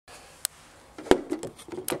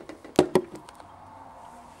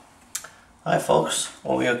Hi folks,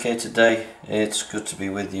 are we okay today? It's good to be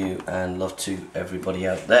with you and love to everybody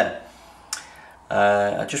out there.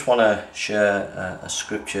 I just want to share a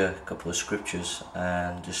couple of scriptures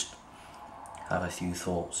and just have a few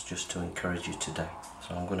thoughts just to encourage you today.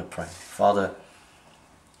 So I'm going to pray. Father,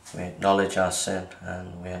 we acknowledge our sin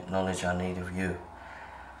and we acknowledge our need of you.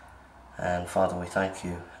 And Father, we thank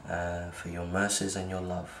you for your mercies and your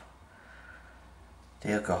love.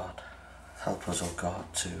 Dear God, help us, oh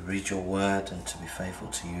God, to read your word and to be faithful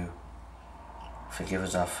to you. Forgive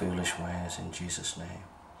us our foolish ways, in Jesus' name.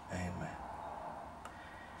 Amen.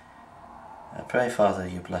 I pray, Father,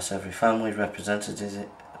 you bless every family represented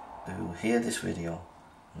who hear this video,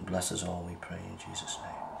 and bless us all, we pray, in Jesus'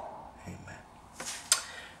 name. Amen.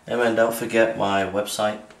 Amen. Don't forget my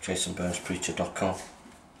website, jasonburnspreacher.com.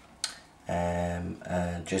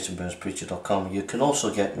 jasonburnspreacher.com. You can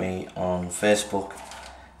also get me on Facebook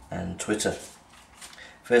and Twitter.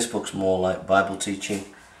 Facebook's more like Bible teaching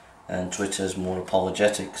and Twitter's more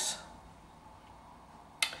apologetics.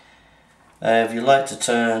 If you'd like to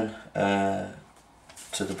turn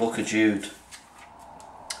to the book of Jude,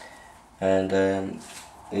 and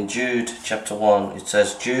in Jude chapter 1 it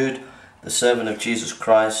says, Jude, the servant of Jesus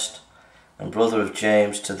Christ and brother of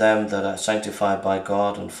James, to them that are sanctified by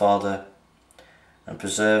God and Father and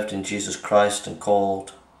preserved in Jesus Christ and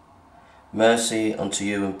called, mercy unto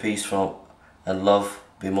you and peace from and love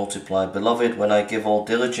be multiplied. Beloved, when I give all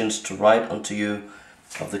diligence to write unto you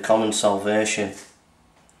of the common salvation,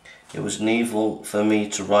 it was needful for me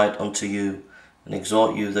to write unto you and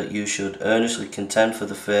exhort you that you should earnestly contend for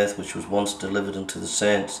the faith which was once delivered unto the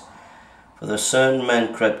saints. For there certain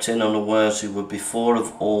men crept in unawares, who were before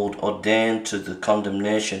of old ordained to the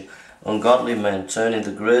condemnation, ungodly men, turning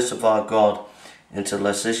the grace of our God into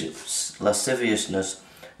lasciviousness,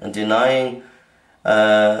 and denying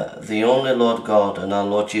the only Lord God and our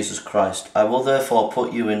Lord Jesus Christ. I will therefore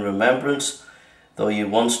put you in remembrance, though you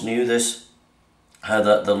once knew this, how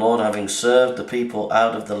that the Lord, having served the people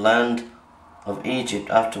out of the land of Egypt,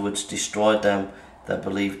 afterwards destroyed them that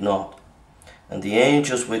believed not. And the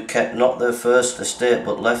angels which kept not their first estate,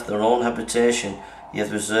 but left their own habitation, yet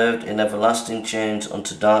reserved in everlasting chains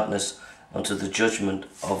unto darkness, unto the judgment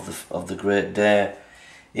of the great day.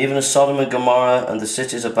 Even as Sodom and Gomorrah and the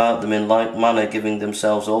cities about them in like manner, giving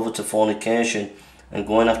themselves over to fornication and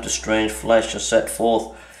going after strange flesh, are set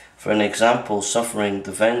forth for an example, suffering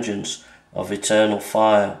the vengeance of eternal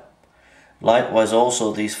fire. Likewise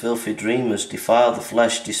also these filthy dreamers defile the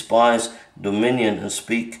flesh, despise dominion, and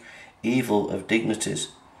speak evil of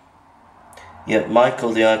dignities. Yet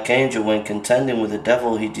Michael the archangel, when contending with the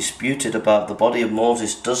devil he disputed about the body of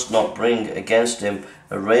Moses, does not bring against him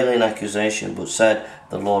a railing accusation, but said,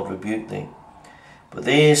 The Lord rebuke thee. But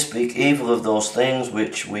these speak evil of those things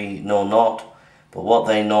which we know not, but what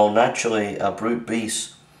they know naturally are brute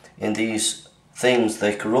beasts. In these things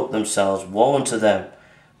they corrupt themselves. Woe unto them,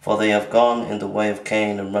 for they have gone in the way of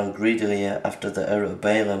Cain, and ran greedily after the error of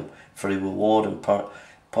Balaam, for he will ward and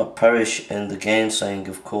perish in the gainsaying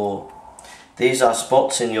of Kor. These are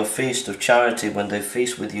spots in your feast of charity, when they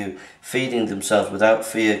feast with you, feeding themselves without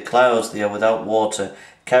fear. Clouds they are without water,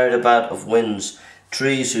 carried about of winds,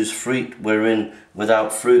 trees whose fruit were in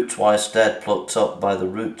without fruit, twice dead, plucked up by the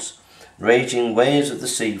roots. Raging waves of the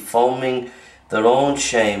sea, foaming their own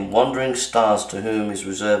shame, wandering stars, to whom is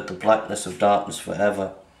reserved the blackness of darkness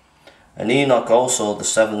forever. And Enoch also, the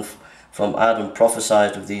seventh from Adam,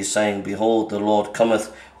 prophesied of these, saying, Behold, the Lord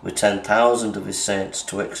cometh with 10,000 of his saints,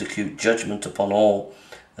 to execute judgment upon all,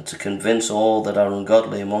 and to convince all that are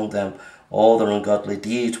ungodly among them, all their ungodly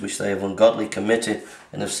deeds which they have ungodly committed,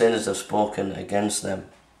 and of sinners have spoken against them.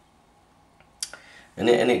 And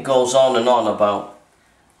it goes on and on about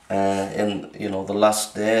in the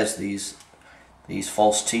last days these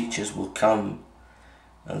false teachers will come.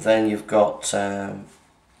 And then you've got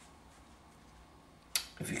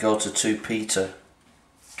if you go to 2 Peter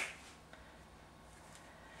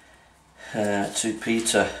 2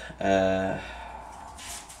 Peter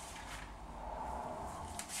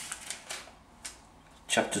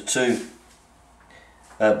chapter 2.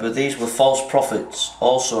 But these were false prophets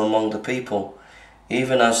also among the people,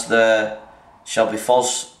 even as there shall be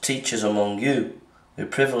false teachers among you, who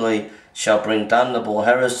privily shall bring damnable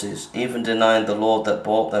heresies, even denying the Lord that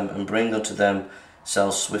bought them, and bring unto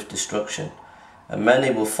themselves swift destruction. And many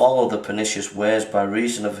will follow the pernicious ways, by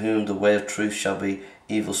reason of whom the way of truth shall be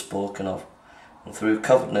evil spoken of. And through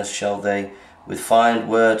covetousness shall they with fine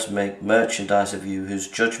words make merchandise of you, whose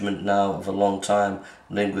judgment now of a long time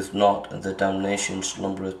lingereth not, and the damnation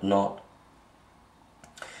slumbereth not.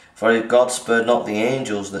 For if God spared not the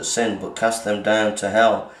angels that sinned, but cast them down to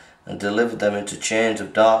hell, and delivered them into chains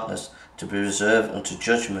of darkness, to be reserved unto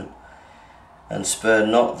judgment, and spared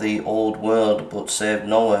not the old world, but saved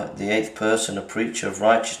Noah, the eighth person, a preacher of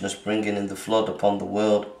righteousness, bringing in the flood upon the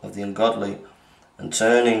world of the ungodly, and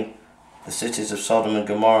turning the cities of Sodom and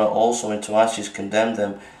Gomorrah also into ashes, condemned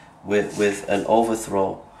them with an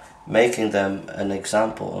overthrow, making them an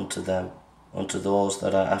example unto them, unto those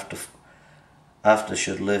that are after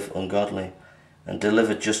should live ungodly, and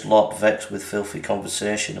delivered just Lot, vexed with filthy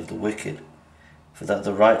conversation of the wicked, for that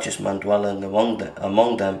the righteous man dwelling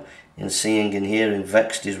among them, in seeing and hearing,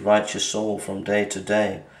 vexed his righteous soul from day to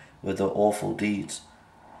day with their awful deeds.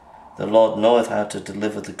 The Lord knoweth how to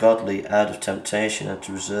deliver the godly out of temptation, and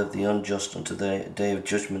to reserve the unjust unto the day of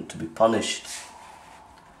judgment, to be punished.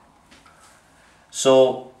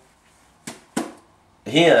 So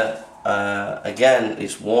here again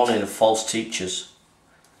it's warning of false teachers.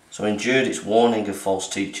 So in Jude it's warning of false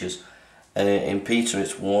teachers, and in Peter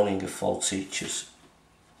it's warning of false teachers.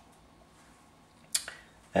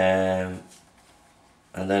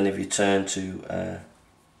 And then if you turn to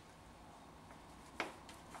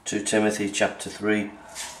 2 Timothy chapter 3,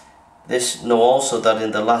 this know also that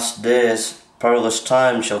in the last days perilous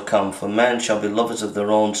times shall come, for men shall be lovers of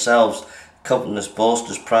their own selves, covetous,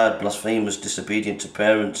 boasters, proud, blasphemers, disobedient to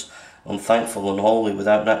parents, unthankful, unholy,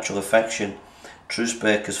 without natural affection,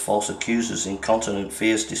 truce-breakers, false accusers, incontinent,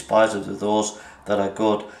 fierce, despisers of those that are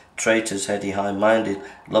good, traitors, heady, high-minded,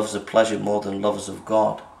 lovers of pleasure more than lovers of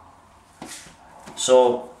God.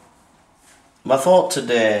 So my thought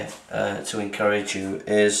today to encourage you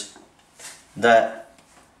is that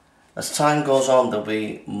as time goes on, there'll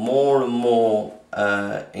be more and more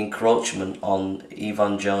encroachment on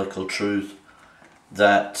evangelical truth,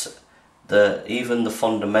 that even the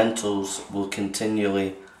fundamentals will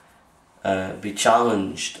continually be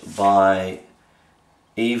challenged by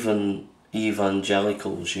even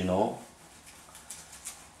evangelicals, you know.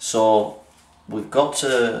 So we've got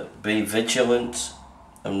to be vigilant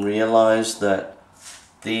and realize that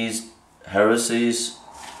these heresies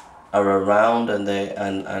are around, and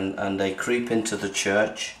they creep into the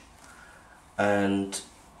church, and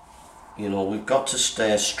you know, we've got to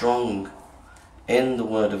stay strong in the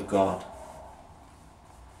Word of God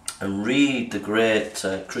and read the great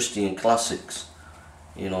Christian classics.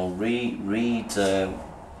 You know, read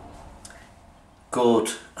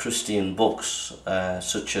good Christian books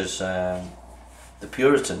such as the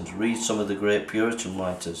Puritans. Read some of the great Puritan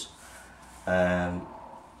writers.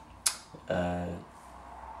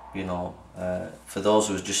 You know, for those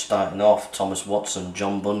who are just starting off, Thomas Watson,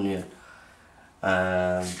 John Bunyan.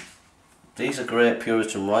 These are great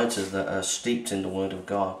Puritan writers that are steeped in the Word of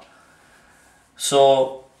God.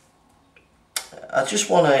 So I just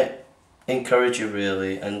want to encourage you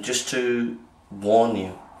really, and just to warn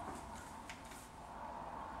you.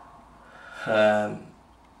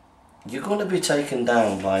 You're going to be taken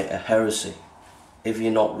down by a heresy if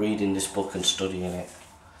you're not reading this book and studying it.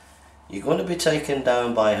 You're going to be taken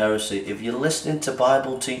down by heresy if you're listening to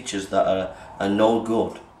Bible teachers that are no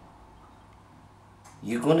good.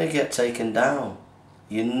 You're going to get taken down.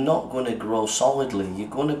 You're not going to grow solidly. You're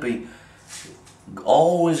going to be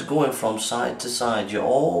always going from side to side. You're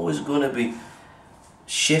always going to be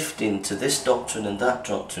shifting to this doctrine and that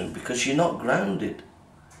doctrine because you're not grounded.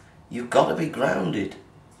 You've got to be grounded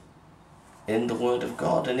in the Word of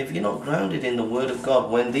God. And if you're not grounded in the Word of God,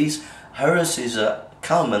 when these heresies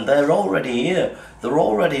come, and they're already here, they're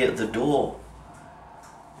already at the door.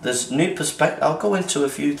 There's new perspective. I'll go into a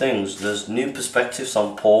few things. There's new perspectives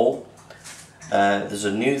on Paul. There's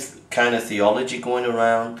a new kind of theology going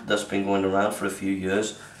around that's been going around for a few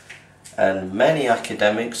years, and many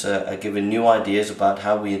academics are giving new ideas about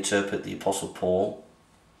how we interpret the Apostle Paul.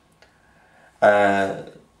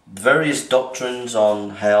 Various doctrines on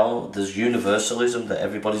hell. There's universalism, that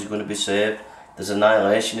everybody's going to be saved. There's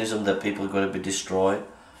annihilationism, that people are going to be destroyed.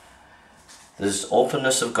 There's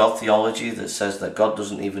openness of God theology that says that God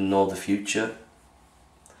doesn't even know the future.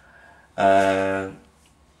 There's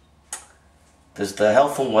the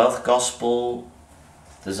health and wealth gospel.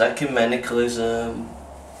 There's ecumenicalism.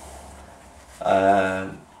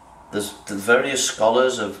 There's the various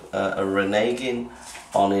scholars are reneging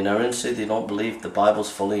on inerrancy. They don't believe the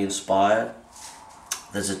Bible's fully inspired.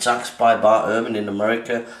 There's attacks by Bart Ehrman in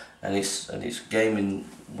America, and it's gaining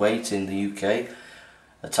weight in the UK,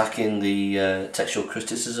 attacking the textual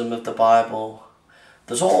criticism of the Bible.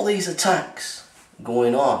 There's all these attacks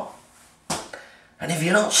going on, and if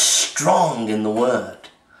you're not strong in the Word,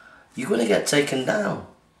 you're going to get taken down.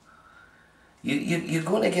 You're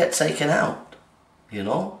going to get taken out, you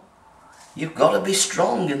know. You've got to be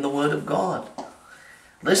strong in the Word of God.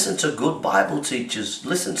 Listen to good Bible teachers.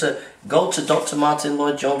 Go to Dr. Martin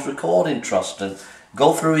Lloyd-Jones' Recording Trust and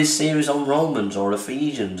go through his series on Romans or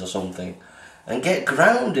Ephesians or something and get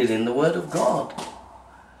grounded in the Word of God.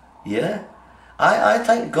 Yeah? I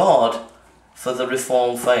thank God for the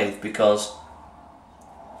Reformed faith, because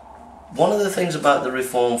one of the things about the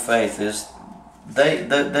Reformed faith is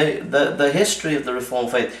the history of the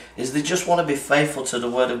Reformed faith is they just want to be faithful to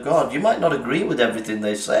the Word of God. You might not agree with everything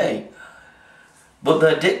they say, but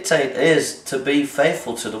their dictate is to be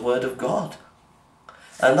faithful to the Word of God.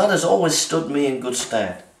 And that has always stood me in good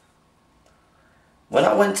stead. When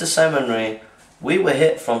I went to seminary, we were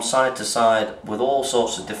hit from side to side with all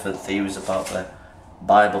sorts of different theories about the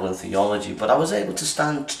Bible and theology, but I was able to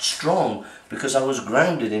stand strong because I was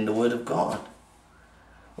grounded in the Word of God.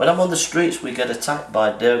 When I'm on the streets, we get attacked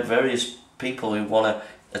by various people who want to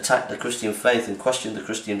attack the Christian faith and question the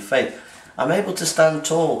Christian faith. I'm able to stand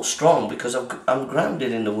tall, strong, because I'm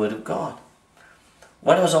grounded in the Word of God.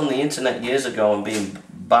 When I was on the internet years ago and being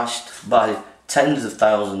bashed by tens of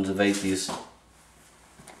thousands of atheists,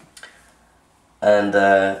 and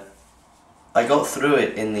I got through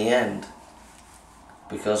it in the end,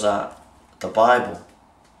 because the Bible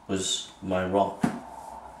was my rock.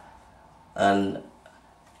 And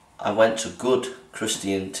I went to good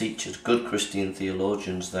Christian teachers, good Christian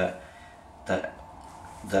theologians that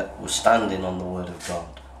were standing on the Word of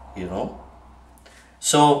God, you know.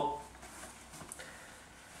 So,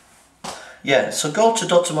 yeah, so go to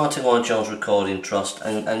Dr. Martin Lloyd-Jones' Recording Trust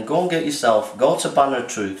and go and get yourself, go to Banner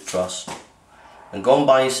Truth Trust and go and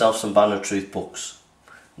buy yourself some Banner Truth books.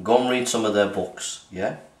 Go and read some of their books,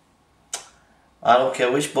 yeah? I don't care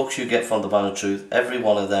which books you get from the Banner Truth, every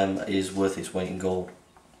one of them is worth its weight in gold.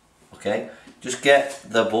 Okay? Just get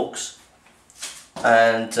the books,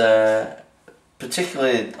 and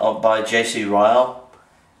particularly by J.C. Ryle,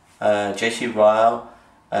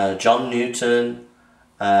 John Newton,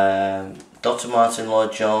 Dr. Martin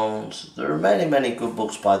Lloyd-Jones. There are many, many good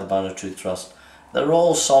books by the Banner Truth Trust. They're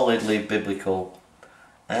all solidly biblical,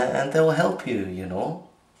 and they'll help you, you know.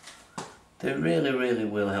 They really, really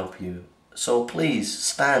will help you. So please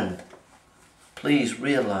stand. Please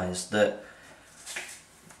realise that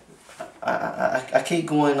I keep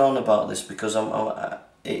going on about this because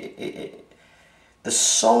there's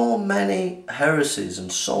so many heresies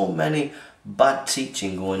and so many bad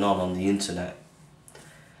teaching going on the internet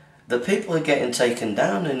that people are getting taken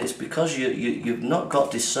down, and it's because you've not got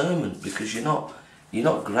discernment, because you're not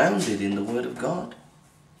grounded in the Word of God.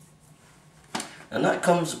 And that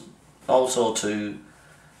comes also to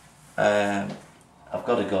I've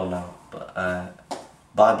got to go now, but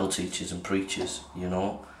Bible teachers and preachers, you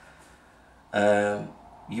know,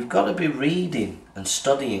 you've got to be reading and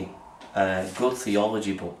studying good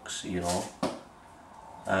theology books, you know.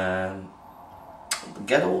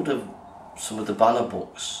 Get hold of some of the Banner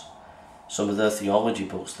books, some of their theology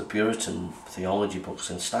books, the Puritan theology books,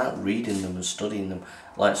 and start reading them and studying them,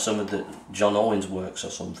 like some of the John Owen's works or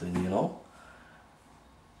something, you know.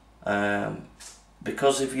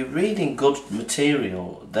 Because if you're reading good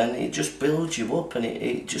material, then it just builds you up, and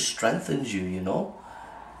it just strengthens you, you know,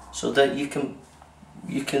 so that you can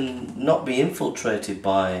not be infiltrated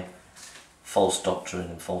by false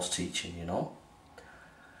doctrine and false teaching, you know.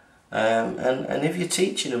 And if you're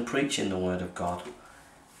teaching and preaching the Word of God,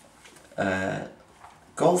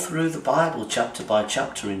 go through the Bible chapter by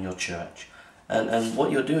chapter in your church, and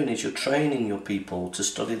what you're doing is you're training your people to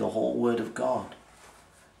study the whole Word of God.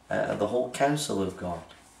 The whole counsel of God.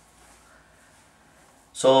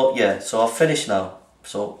 So yeah, so I've finished now.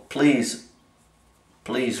 So please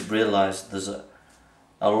realise there's a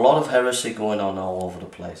lot of heresy going on all over the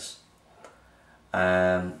place,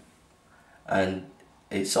 and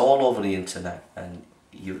it's all over the internet, and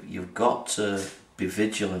you've got to be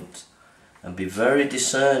vigilant and be very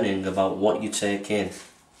discerning about what you take in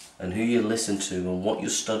and who you listen to and what you're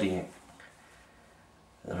studying.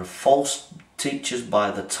 There are false teachers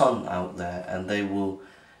by the ton out there, and they will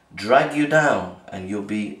drag you down and you'll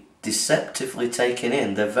be deceptively taken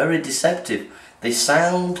in. They're very deceptive. They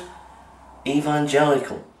sound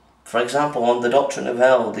evangelical. For example, on the doctrine of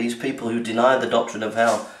hell, these people who deny the doctrine of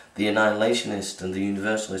hell, the annihilationists and the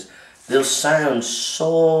universalists, they'll sound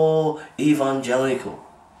so evangelical,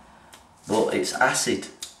 but it's acid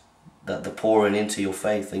that they're pouring into your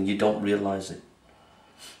faith and you don't realise it.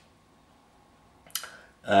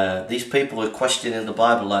 These people are questioning the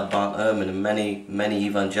Bible, like Bart Ehrman and many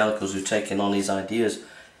evangelicals who've taken on his ideas.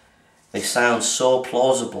 They sound so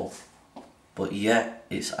plausible, but yet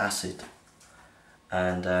it's acid.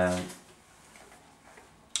 And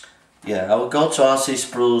yeah, I would go to R.C.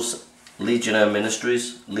 Sproul's Legionnaire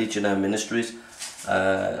Ministries,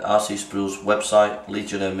 R.C. Sproul's website,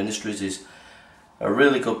 Legionnaire Ministries, is a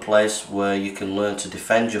really good place where you can learn to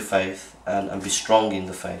defend your faith and be strong in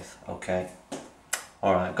the faith. Okay.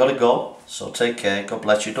 Alright, gotta go. So take care. God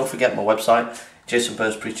bless you. Don't forget my website,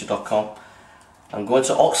 jasonburnspreacher.com. I'm going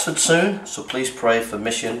to Oxford soon, so please pray for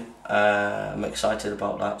mission. I'm excited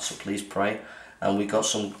about that, so please pray. And we got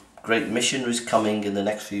some great missionaries coming in the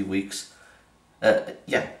next few weeks.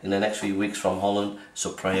 In the next few weeks from Holland,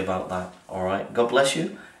 so pray about that. Alright, God bless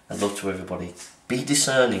you, and love to everybody. Be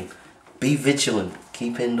discerning, be vigilant,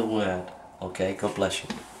 keep in the word. Okay, God bless you.